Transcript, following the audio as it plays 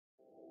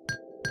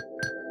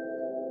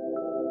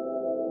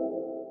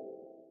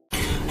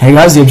Hey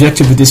guys, the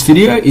objective of this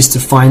video is to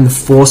find the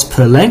force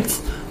per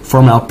length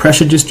from our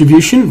pressure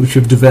distribution, which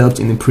we've developed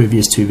in the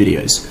previous two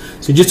videos.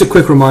 So just a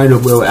quick reminder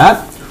of where we're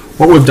at.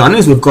 What we've done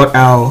is we've got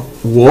our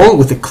wall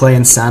with the clay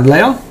and sand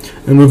layer,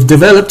 and we've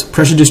developed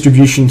pressure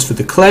distributions for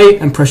the clay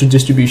and pressure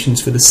distributions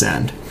for the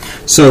sand.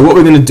 So what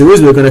we're going to do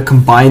is we're going to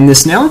combine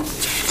this now.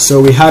 So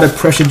we had a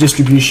pressure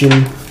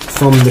distribution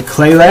from the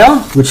clay layer,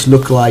 which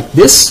looked like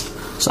this.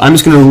 So I'm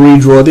just going to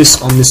redraw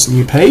this on this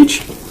new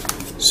page.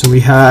 So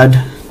we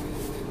had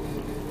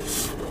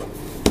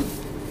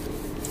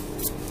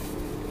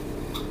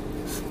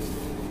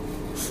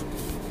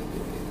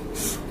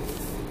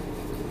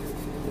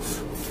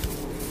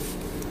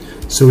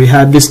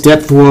this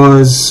depth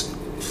was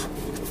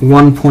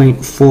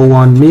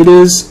 1.41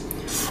 meters.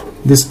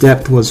 This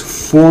depth was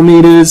 4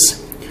 meters.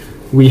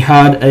 We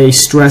had a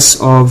stress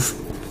of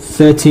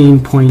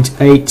 13.8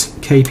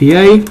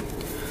 kPa,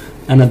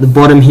 and at the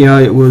bottom here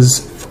it was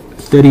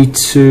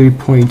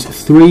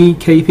 32.3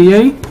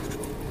 kPa.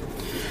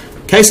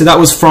 Okay, so that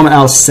was from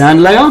our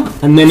sand layer,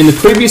 and then in the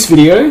previous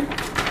video,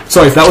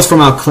 that was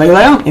from our clay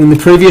layer. In the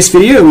previous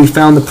video, we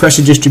found the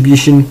pressure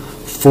distribution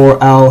for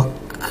our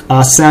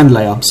sand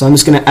layer. So I'm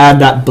just going to add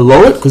that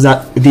below it because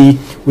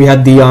we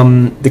had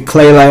the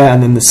clay layer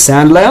and then the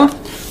sand layer.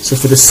 So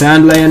for the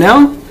sand layer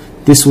now,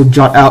 this will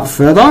jut out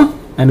further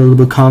and it will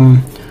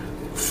become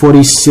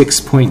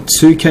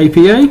 46.2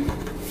 kPa.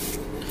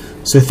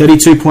 So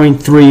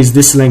 32.3 is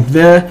this length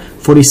there,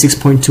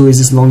 46.2 is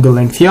this longer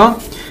length here,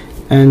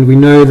 and we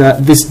know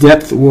that this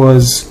depth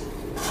was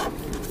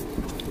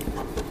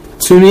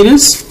 2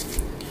 meters.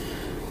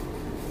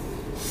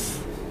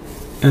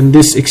 And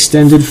this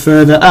extended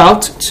further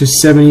out to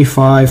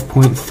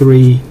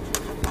 75.3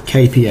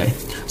 kPa.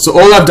 So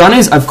all I've done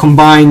is I've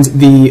combined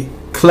the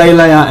clay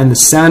layer and the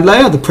sand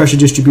layer, the pressure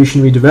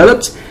distribution we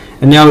developed,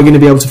 and now we're going to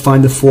be able to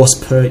find the force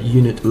per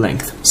unit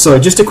length. So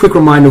just a quick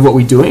reminder of what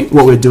we're doing.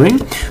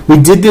 We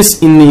did this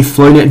in the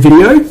FlowNet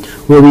video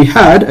where we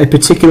had a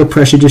particular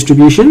pressure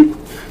distribution.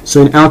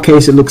 So in our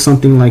case it looks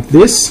something like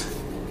this.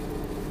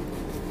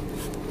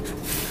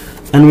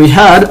 And we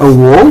had a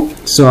wall.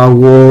 So our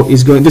wall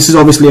is going, this is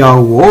obviously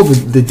our wall,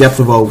 the depth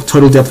of our,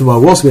 total depth of our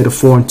wall. So we had a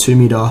 4 and 2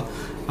 meter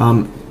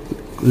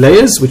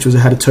layers, which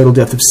had a total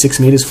depth of 6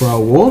 meters for our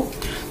wall.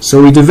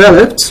 So we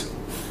developed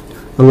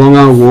along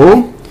our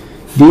wall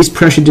these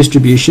pressure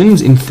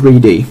distributions in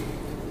 3D.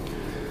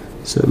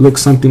 So it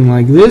looks something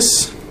like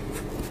this.